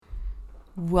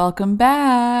Welcome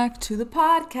back to the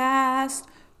podcast.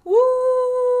 Woo!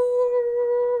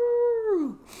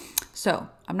 So,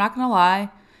 I'm not going to lie,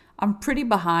 I'm pretty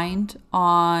behind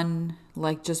on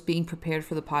just being prepared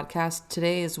for the podcast.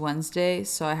 Today is Wednesday,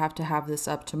 so I have to have this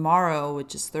up tomorrow,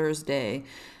 which is Thursday,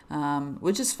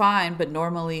 which is fine, but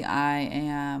normally I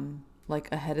am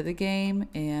ahead of the game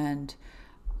and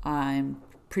I'm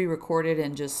pre-recorded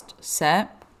and just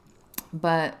set.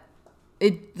 But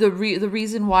the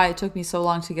reason why it took me so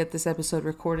long to get this episode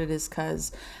recorded is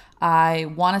because I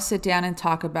want to sit down and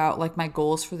talk about my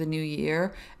goals for the new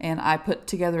year, and I put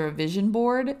together a vision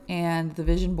board, and the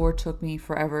vision board took me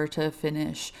forever to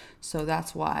finish. So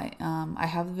that's why I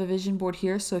have the vision board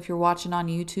here. So if you're watching on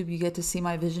YouTube, you get to see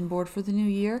my vision board for the new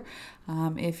year.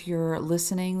 If you're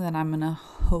listening, then I'm gonna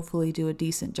hopefully do a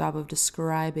decent job of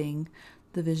describing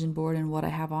the vision board and what I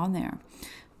have on there.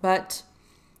 But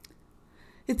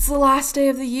it's the last day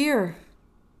of the year.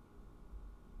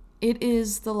 It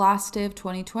is the last day of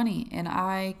 2020, and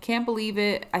I can't believe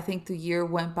it. I think the year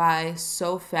went by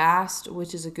so fast,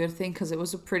 which is a good thing because it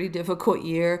was a pretty difficult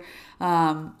year.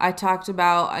 I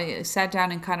sat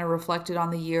down and kind of reflected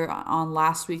on the year on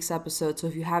last week's episode. So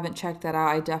if you haven't checked that out,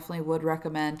 I definitely would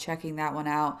recommend checking that one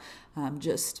out.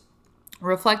 Just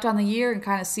reflect on the year and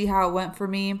kind of see how it went for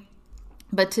me.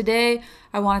 But today,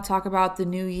 I want to talk about the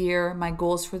new year, my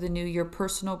goals for the new year,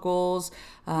 personal goals,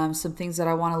 some things that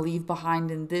I want to leave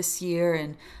behind in this year,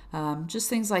 and just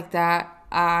things like that.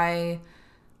 I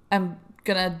am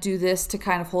going to do this to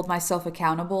kind of hold myself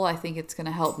accountable. I think it's going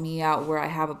to help me out where I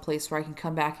have a place where I can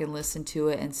come back and listen to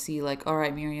it and see, all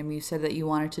right, Miriam, you said that you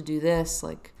wanted to do this.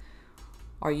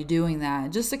 Are you doing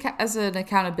that? Just as an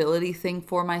accountability thing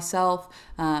for myself.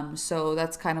 So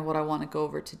that's kind of what I want to go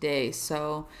over today.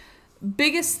 So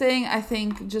biggest thing, I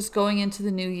think, just going into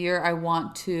the new year, I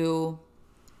want to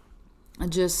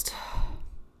just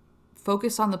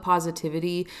focus on the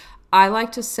positivity. I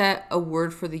like to set a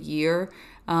word for the year.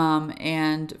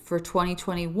 And for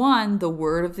 2021, the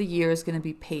word of the year is going to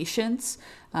be patience.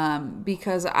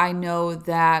 Because I know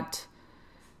that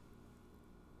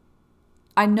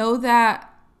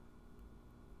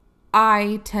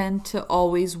I tend to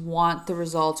always want the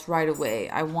results right away.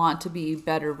 I want to be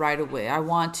better right away. I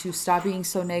want to stop being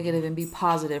so negative and be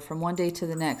positive from one day to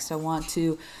the next. I want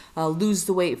to lose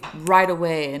the weight right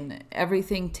away. And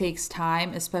everything takes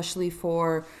time, especially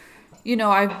for,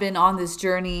 I've been on this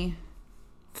journey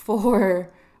for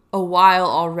a while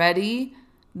already.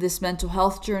 This mental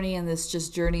health journey and this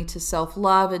just journey to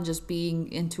self-love and just being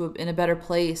in a better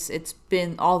place. It's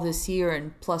been all this year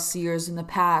and plus years in the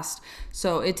past.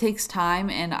 So it takes time,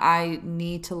 and I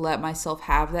need to let myself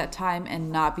have that time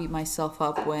and not beat myself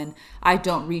up when I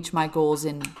don't reach my goals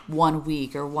in 1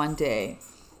 week or 1 day.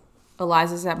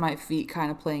 Eliza's at my feet kind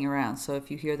of playing around. So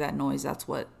if you hear that noise, that's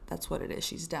what it is.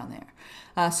 She's down there.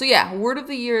 Word of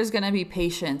the year is going to be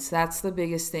patience. That's the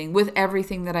biggest thing with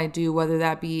everything that I do, whether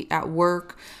that be at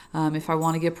work, if I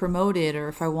want to get promoted, or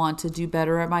if I want to do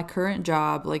better at my current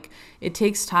job. It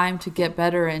takes time to get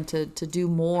better and to do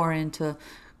more and to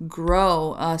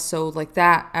grow.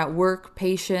 That at work,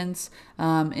 patience,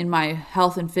 in my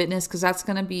health and fitness, because that's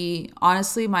going to be,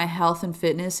 honestly, my health and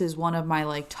fitness is one of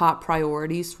my top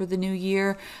priorities for the new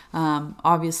year.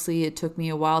 Obviously, it took me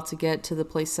a while to get to the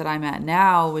place that I'm at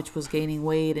now, which was gaining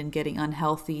weight and getting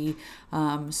unhealthy.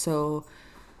 So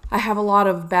I have a lot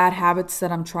of bad habits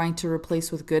that I'm trying to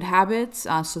replace with good habits.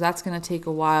 So that's going to take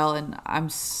a while, and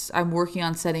I'm working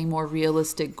on setting more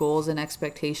realistic goals and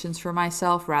expectations for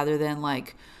myself rather than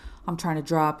I'm trying to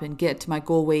drop and get to my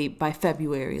goal weight by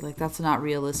February. That's not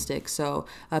realistic. So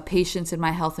patience in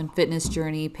my health and fitness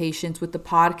journey, patience with the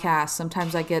podcast.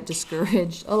 Sometimes I get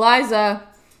discouraged. Eliza,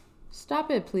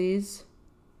 stop it, please.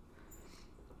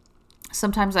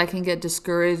 Sometimes I can get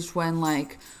discouraged when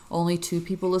only 2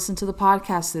 people listen to the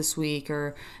podcast this week,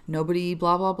 or nobody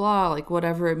blah blah blah,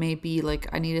 whatever it may be.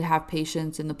 I need to have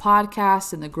patience in the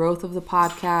podcast and the growth of the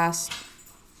podcast,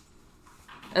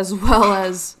 as well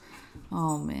as,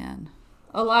 oh man,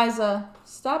 Eliza,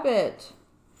 stop it.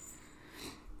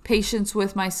 Patience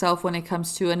with myself when it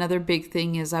comes to, another big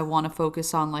thing is I want to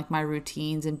focus on my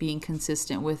routines and being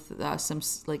consistent with some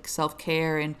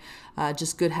self-care and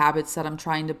just good habits that I'm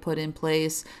trying to put in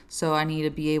place. So I need to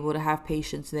be able to have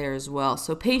patience there as well.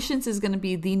 So patience is going to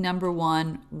be the number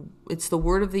one. It's the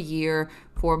word of the year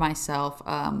for myself.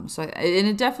 And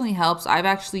it definitely helps. I've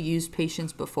actually used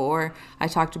patience before. I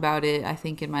talked about it, I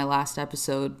think, in my last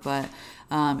episode, but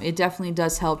it definitely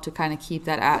does help to kind of keep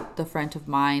that at the front of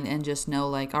mind and just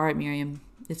know all right, Miriam,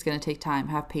 It's going to take time.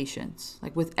 Have patience.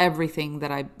 Like with everything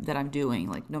that I'm doing,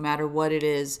 like no matter what it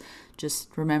is,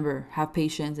 just remember, have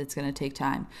patience. It's going to take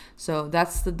time. So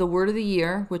that's the word of the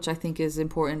year, which I think is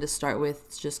important to start with.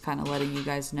 It's just kind of letting you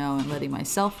guys know and letting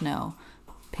myself know.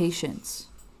 Patience.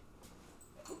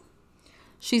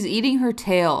 She's eating her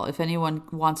tail, if anyone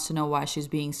wants to know why she's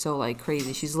being so like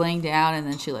crazy. She's laying down and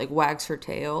then she like wags her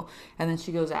tail and then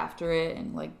she goes after it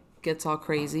and like gets all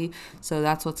crazy. So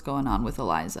that's what's going on with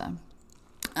Eliza.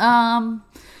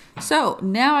 So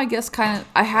now I guess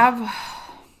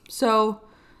so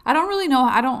I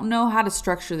don't know how to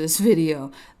structure this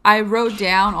video. I wrote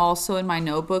down also in my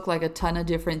notebook like a ton of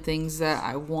different things that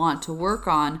I want to work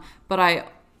on, but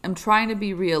I'm trying to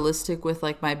be realistic with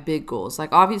like my big goals.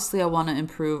 Like obviously I want to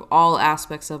improve all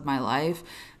aspects of my life,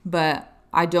 but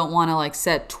I don't want to like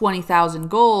set 20,000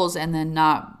 goals and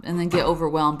then get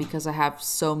overwhelmed because I have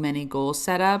so many goals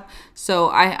set up. So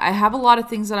I have a lot of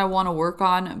things that I want to work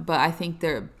on, but I think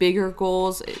they're bigger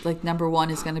goals. Like number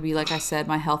one is going to be, like I said,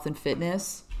 my health and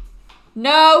fitness.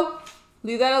 No,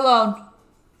 leave that alone.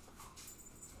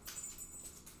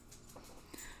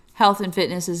 Health and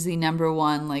fitness is the number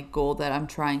one like goal that I'm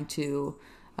trying to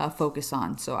focus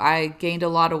on. So I gained a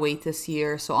lot of weight this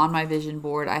year. So on my vision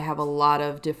board, I have a lot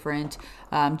of different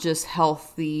just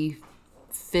healthy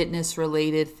fitness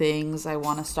related things. I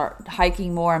want to start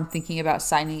hiking more. I'm thinking about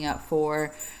signing up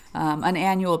for an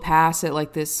annual pass at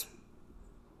like this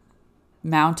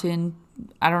mountain.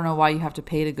 I don't know why you have to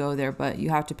pay to go there, but you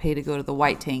have to pay to go to the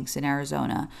White Tanks in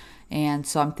Arizona. And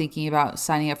so I'm thinking about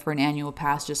signing up for an annual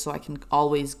pass just so I can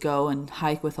always go and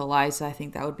hike with Eliza. I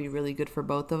think that would be really good for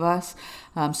both of us.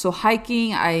 So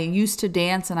hiking, I used to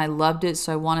dance and I loved it.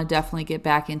 So I want to definitely get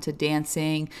back into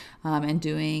dancing and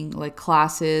doing like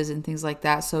classes and things like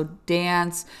that. So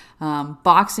dance,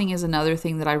 boxing is another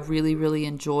thing that I really, really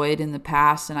enjoyed in the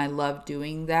past. And I love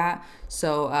doing that.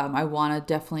 So I want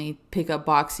to definitely pick up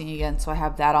boxing again. So I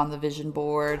have that on the vision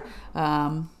board.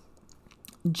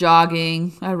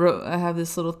 Jogging. I have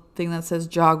this little thing that says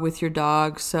jog with your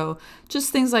dog. So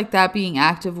just things like that, being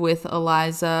active with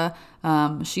Eliza.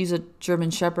 She's a German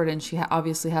Shepherd and she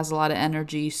obviously has a lot of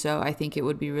energy. So I think it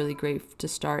would be really great to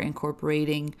start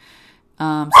incorporating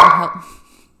some help. Oh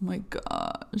my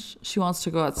gosh. She wants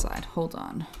to go outside. Hold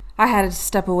on. I had to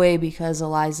step away because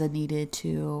Eliza needed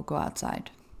to go outside.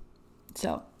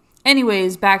 So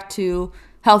anyways, back to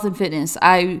health and fitness.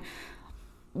 I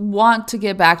want to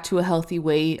get back to a healthy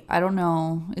weight. I don't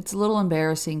know. It's a little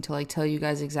embarrassing to like tell you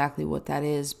guys exactly what that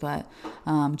is, but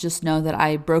just know that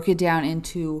I broke it down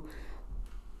into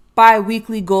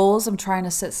bi-weekly goals. I'm trying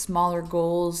to set smaller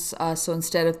goals. So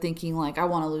instead of thinking like I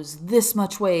want to lose this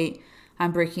much weight,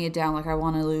 I'm breaking it down like I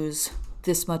want to lose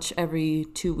this much every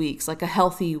 2 weeks, like a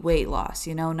healthy weight loss,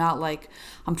 not like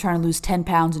I'm trying to lose 10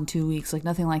 pounds in 2 weeks, like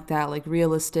nothing like that, like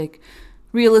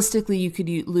realistically, you could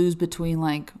lose between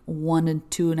like 1 and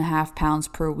 2.5 pounds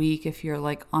per week if you're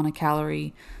like on a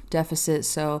calorie deficit.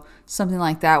 So something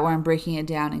like that where I'm breaking it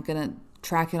down and going to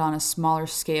track it on a smaller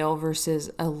scale versus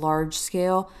a large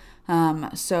scale.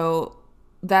 So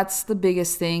that's the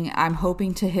biggest thing. I'm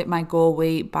hoping to hit my goal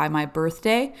weight by my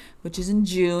birthday, which is in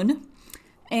June.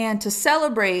 And to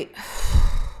celebrate,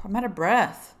 I'm out of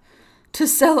breath.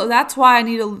 That's why I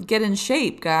need to get in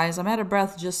shape, guys. I'm out of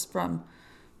breath just from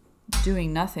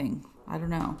doing nothing. I don't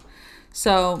know.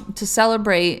 So to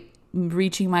celebrate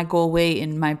reaching my goal weight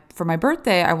for my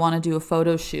birthday, I want to do a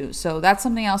photo shoot. So that's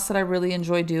something else that I really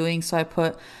enjoy doing. So I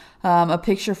put a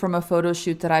picture from a photo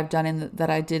shoot that I've done that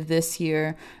I did this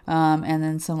year, and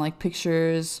then some like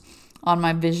pictures on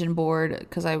my vision board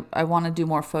because I want to do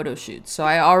more photo shoots. So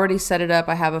I already set it up.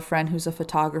 I have a friend who's a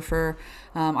photographer.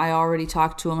 I already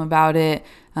talked to him about it,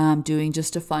 doing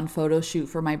just a fun photo shoot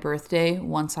for my birthday.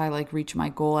 Once I like reach my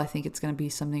goal, I think it's going to be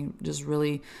something just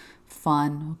really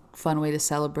fun way to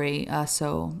celebrate.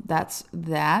 So that's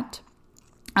that.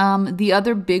 The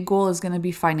other big goal is going to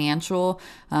be financial.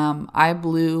 I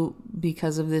blew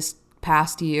because of this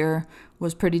past year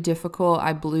was pretty difficult.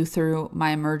 I blew through my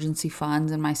emergency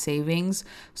funds and my savings,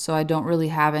 so I don't really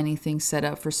have anything set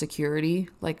up for security,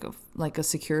 like a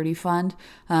security fund.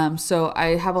 So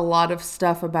I have a lot of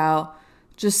stuff about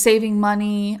just saving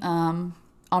money on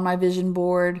my vision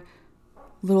board,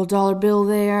 little dollar bill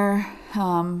there.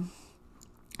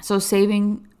 So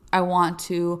saving, I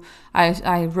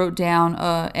wrote down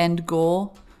a end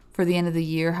goal for the end of the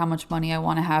year, how much money I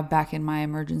want to have back in my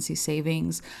emergency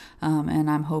savings. And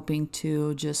I'm hoping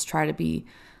to just try to be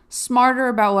smarter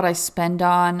about what I spend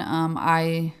on.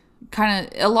 A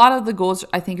lot of the goals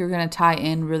I think are going to tie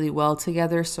in really well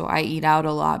together. So I eat out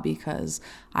a lot because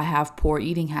I have poor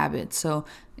eating habits. So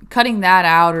cutting that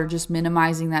out or just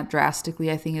minimizing that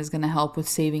drastically, I think is going to help with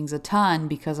savings a ton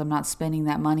because I'm not spending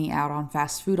that money out on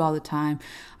fast food all the time.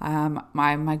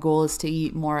 My goal is to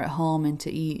eat more at home and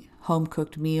to eat home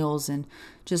cooked meals and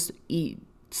just eat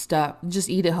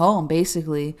at home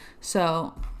basically.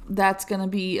 So that's going to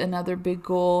be another big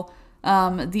goal.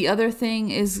 The other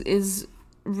thing is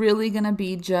really going to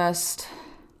be just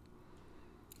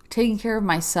taking care of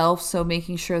myself. So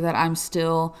making sure that I'm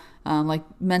still like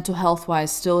mental health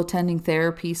wise, still attending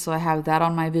therapy. So I have that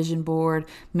on my vision board,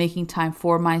 making time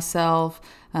for myself.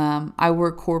 I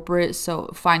work corporate, so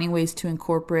finding ways to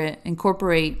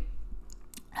incorporate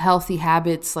healthy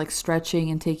habits like stretching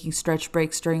and taking stretch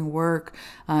breaks during work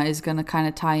is going to kind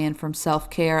of tie in from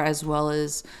self-care as well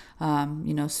as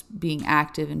being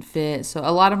active and fit. So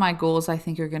a lot of my goals I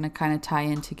think are going to kind of tie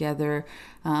in together.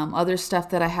 Other stuff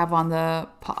that I have on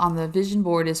the vision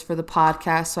board is for the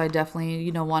podcast, so I definitely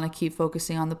want to keep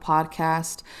focusing on the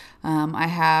podcast. I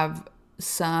have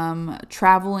some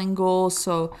traveling goals,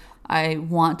 so I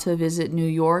want to visit New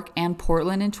York and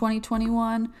Portland in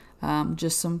 2021.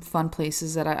 Just some fun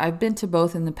places that I've been to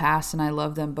both in the past and I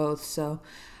love them both. So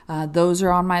those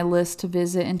are on my list to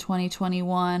visit in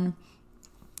 2021.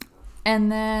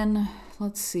 And then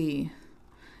let's see.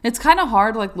 It's kind of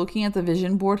hard like looking at the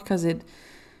vision board because it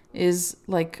is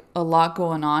like a lot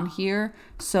going on here.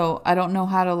 So I don't know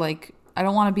how to I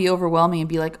don't want to be overwhelming and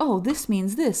be like, oh, this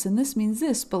means this and this means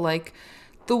this. But like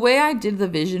the way I did the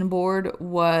vision board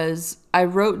was I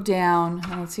wrote down,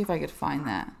 and let's see if I could find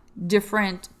that,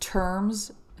 different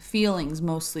terms, feelings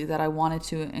mostly that I wanted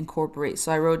to incorporate.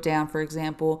 So I wrote down, for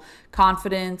example,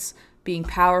 confidence, being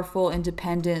powerful,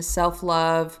 independent,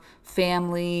 self-love,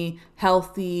 family,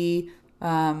 healthy,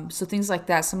 so things like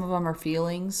that. Some of them are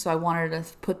feelings, so I wanted to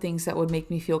put things that would make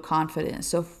me feel confident.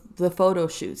 So the photo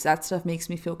shoots, that stuff makes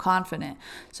me feel confident,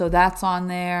 so that's on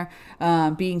there.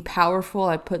 Being powerful,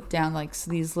 I put down like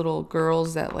these little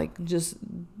girls that like just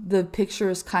the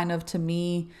pictures kind of to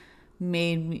me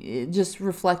made me, it just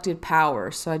reflected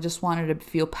power, so I just wanted to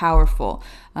feel powerful.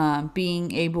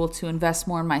 Being able to invest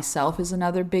more in myself is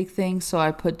another big thing, so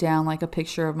I put down like a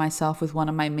picture of myself with one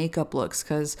of my makeup looks,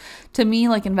 because to me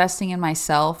like investing in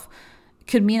myself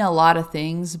could mean a lot of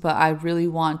things, but I really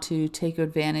want to take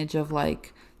advantage of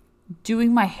like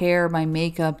doing my hair, my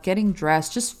makeup, getting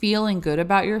dressed, just feeling good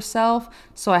about yourself.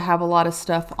 So I have a lot of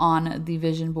stuff on the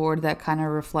vision board that kind of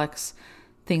reflects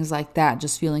things like that,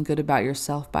 just feeling good about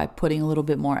yourself by putting a little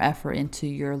bit more effort into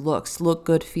your looks, look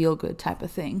good, feel good type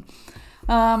of thing.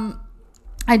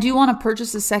 I do want to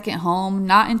purchase a second home,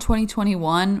 not in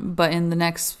 2021, but in the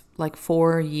next like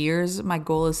 4 years. My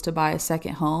goal is to buy a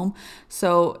second home.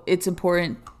 So it's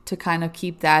important to kind of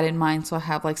keep that in mind. So I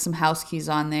have like some house keys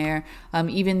on there.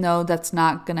 Even though that's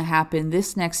not going to happen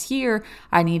this next year,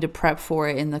 I need to prep for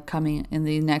it in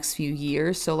the next few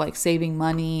years. So like saving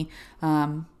money,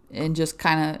 and just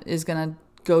kind of is going to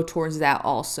go towards that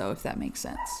also, if that makes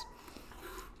sense.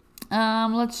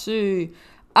 Let's see.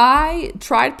 I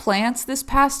tried plants this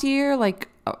past year. Like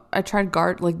I tried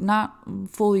not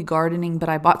fully gardening, but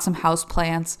I bought some house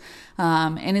plants.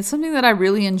 And it's something that I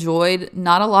really enjoyed.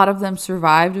 Not a lot of them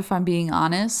survived, if I'm being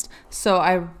honest. So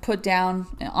I put down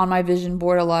on my vision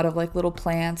board a lot of like little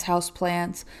plants, house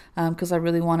plants, because I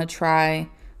really want to try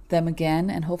them again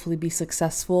and hopefully be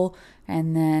successful,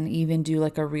 and then even do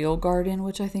like a real garden,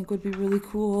 which I think would be really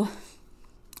cool.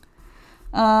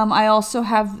 I also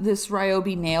have this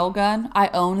Ryobi nail gun. I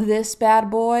own this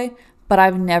bad boy, but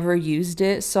I've never used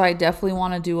it, so I definitely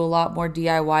want to do a lot more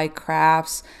DIY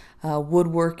crafts,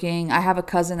 woodworking. I have a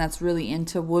cousin that's really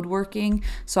into woodworking,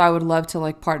 so I would love to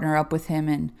like partner up with him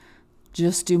and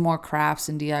just do more crafts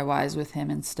and DIYs with him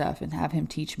and stuff, and have him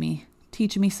teach me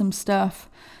some stuff.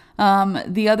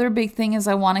 The other big thing is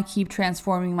I want to keep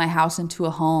transforming my house into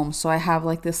a home. So I have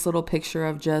like this little picture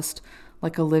of just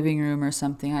like a living room or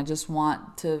something. I just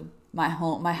want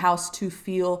my house to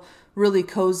feel really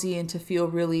cozy and to feel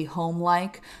really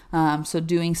home-like. So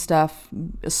doing stuff,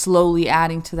 slowly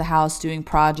adding to the house, doing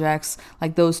projects,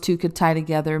 like those two could tie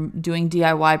together. Doing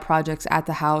DIY projects at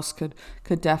the house could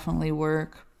definitely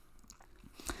work.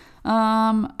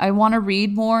 I want to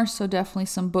read more, so definitely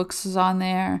some books is on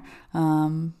there.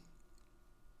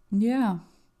 Yeah.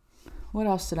 What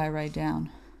else did I write down?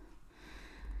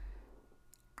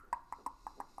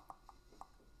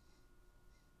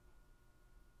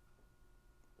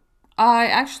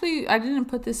 I didn't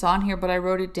put this on here, but I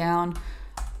wrote it down.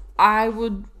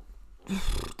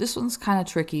 This one's kind of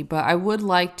tricky, but I would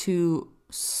like to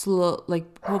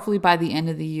hopefully by the end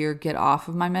of the year, get off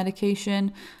of my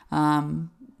medication.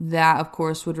 that, of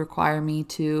course, would require me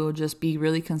to just be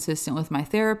really consistent with my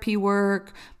therapy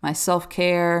work, my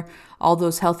self-care, all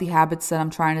those healthy habits that I'm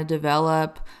trying to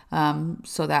develop,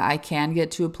 so that I can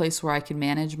get to a place where I can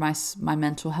manage my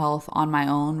mental health on my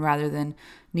own rather than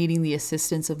needing the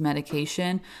assistance of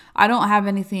medication. I don't have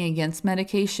anything against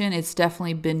medication. It's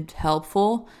definitely been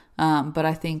helpful, but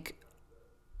I think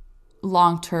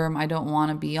long term, I don't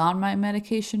want to be on my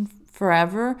medication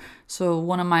forever. So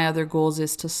one of my other goals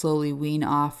is to slowly wean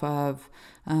off of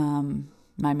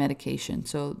my medication.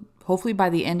 So hopefully by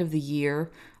the end of the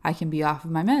year, I can be off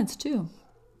of my meds too.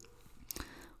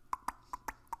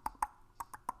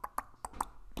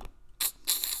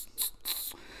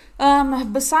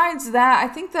 Besides that, I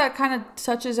think that kind of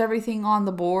touches everything on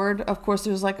the board. Of course,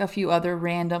 there's like a few other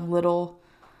random little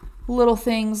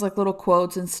things, like little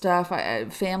quotes and stuff.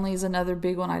 Family is another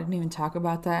big one. I didn't even talk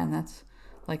about that, and that's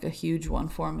like a huge one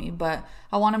for me. But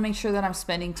I want to make sure that I'm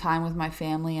spending time with my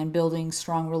family and building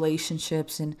strong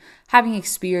relationships and having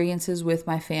experiences with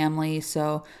my family.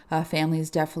 So family is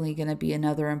definitely going to be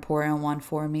another important one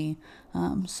for me.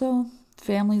 So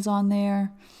family's on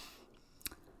there.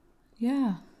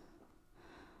 Yeah.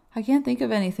 I can't think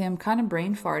of anything. I'm kind of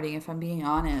brain farting, if I'm being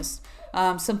honest.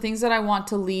 Some things that I want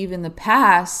to leave in the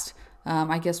past,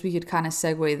 I guess we could kind of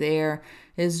segue there,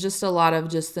 is just a lot of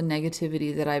just the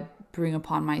negativity that I bring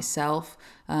upon myself.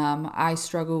 I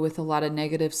struggle with a lot of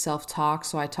negative self-talk,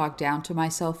 so I talk down to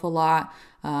myself a lot.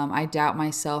 I doubt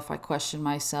myself. I question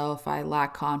myself. I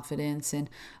lack confidence. And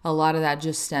a lot of that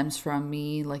just stems from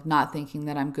me, like not thinking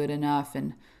that I'm good enough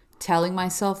and telling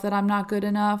myself that I'm not good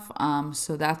enough.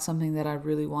 So that's something that I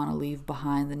really want to leave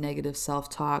behind, the negative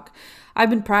self-talk. I've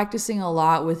been practicing a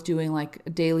lot with doing like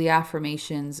daily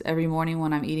affirmations. Every morning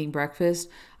when I'm eating breakfast,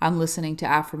 I'm listening to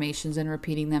affirmations and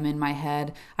repeating them in my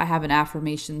head. I have an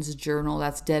affirmations journal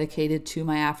that's dedicated to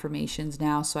my affirmations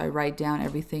now. So I write down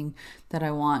everything that I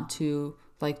want to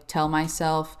like tell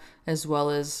myself, as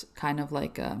well as kind of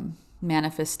like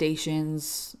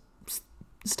manifestations,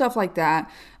 stuff like that.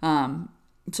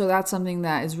 So that's something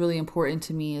that is really important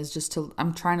to me, is just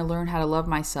I'm trying to learn how to love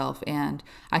myself, and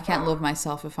I can't love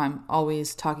myself if I'm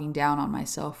always talking down on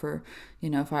myself, or,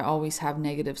 if I always have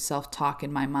negative self-talk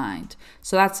in my mind.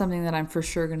 So that's something that I'm for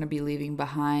sure going to be leaving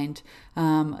behind.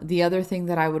 The other thing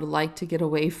that I would like to get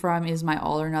away from is my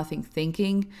all or nothing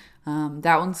thinking.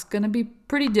 That one's going to be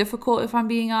pretty difficult, if I'm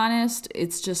being honest.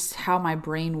 It's just how my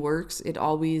brain works. It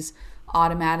always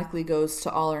automatically goes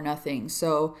to all or nothing.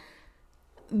 So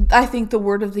I think the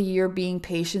word of the year being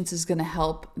patience is going to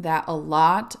help that a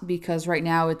lot, because right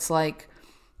now it's like,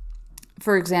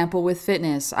 for example, with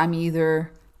fitness, I'm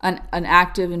either an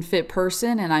active and fit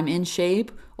person and I'm in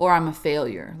shape, or I'm a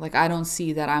failure. Like, I don't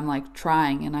see that I'm like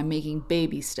trying and I'm making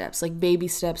baby steps. Like, baby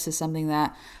steps is something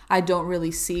that I don't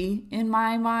really see in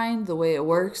my mind. The way it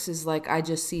works is like, I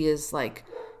just see as like,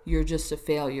 you're just a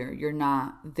failure. You're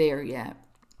not there yet.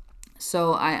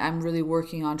 So I'm really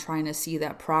working on trying to see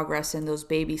that progress in those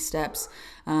baby steps.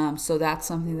 So that's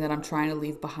something that I'm trying to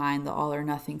leave behind, the all or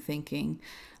nothing thinking.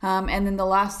 And then the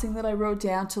last thing that I wrote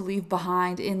down to leave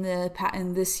behind in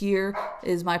this year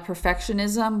is my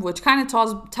perfectionism, which kind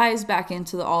of ties back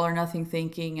into the all or nothing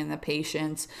thinking and the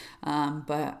patience.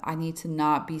 But I need to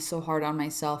not be so hard on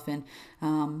myself.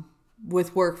 And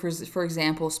with work, for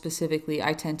example, specifically,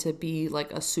 I tend to be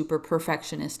like a super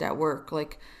perfectionist at work.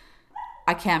 Like,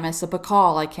 I can't mess up a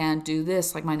call. I can't do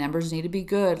this. Like, my numbers need to be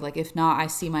good. Like, if not, I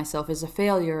see myself as a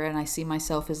failure, and I see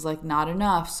myself as like not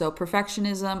enough. So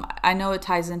perfectionism, I know it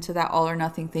ties into that all or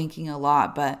nothing thinking a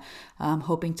lot, but I'm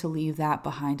hoping to leave that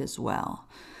behind as well.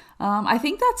 I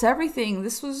think that's everything.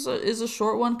 This is a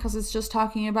short one because it's just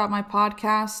talking about my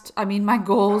podcast. I mean, my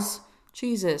goals.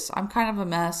 Jesus, I'm kind of a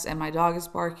mess, and my dog is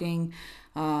barking.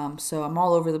 So I'm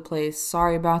all over the place.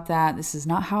 Sorry about that. This is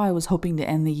not how I was hoping to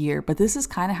end the year, but this is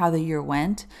kind of how the year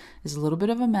went. Is a little bit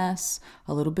of a mess,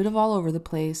 a little bit of all over the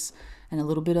place, and a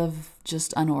little bit of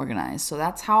just unorganized. So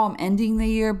that's how I'm ending the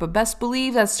year, but best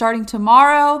believe that starting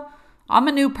tomorrow, I'm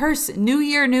a new person. New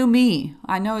year, new me.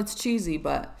 I know it's cheesy,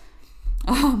 but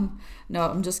no,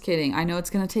 I'm just kidding. I know it's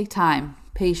going to take time,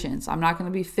 patience. I'm not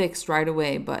going to be fixed right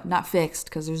away, but not fixed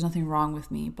because there's nothing wrong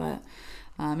with me, but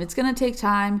it's going to take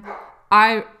time.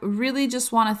 I really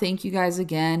just want to thank you guys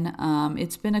again.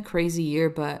 It's been a crazy year,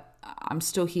 but I'm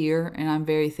still here, and I'm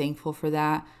very thankful for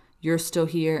that. You're still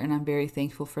here, and I'm very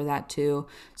thankful for that too.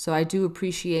 So I do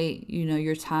appreciate,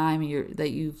 your time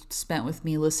that you've spent with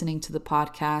me listening to the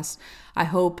podcast. I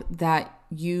hope that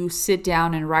you sit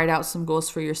down and write out some goals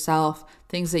for yourself,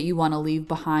 things that you want to leave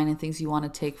behind and things you want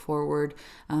to take forward.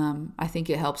 I think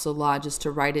it helps a lot just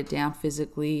to write it down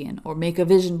physically or make a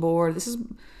vision board.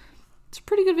 it's a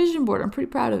pretty good vision board. I'm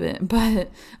pretty proud of it. But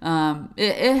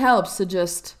it helps to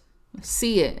just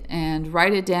see it and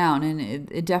write it down, and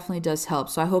it definitely does help.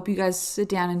 So I hope you guys sit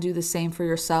down and do the same for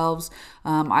yourselves.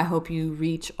 I hope you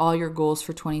reach all your goals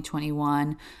for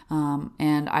 2021,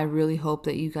 and I really hope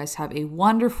that you guys have a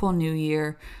wonderful new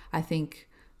year. I think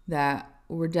that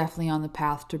we're definitely on the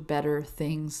path to better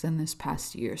things than this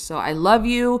past year. So I love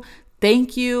you.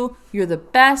 Thank you. You're the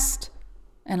best.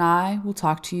 And I will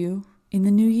talk to you in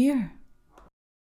the new year.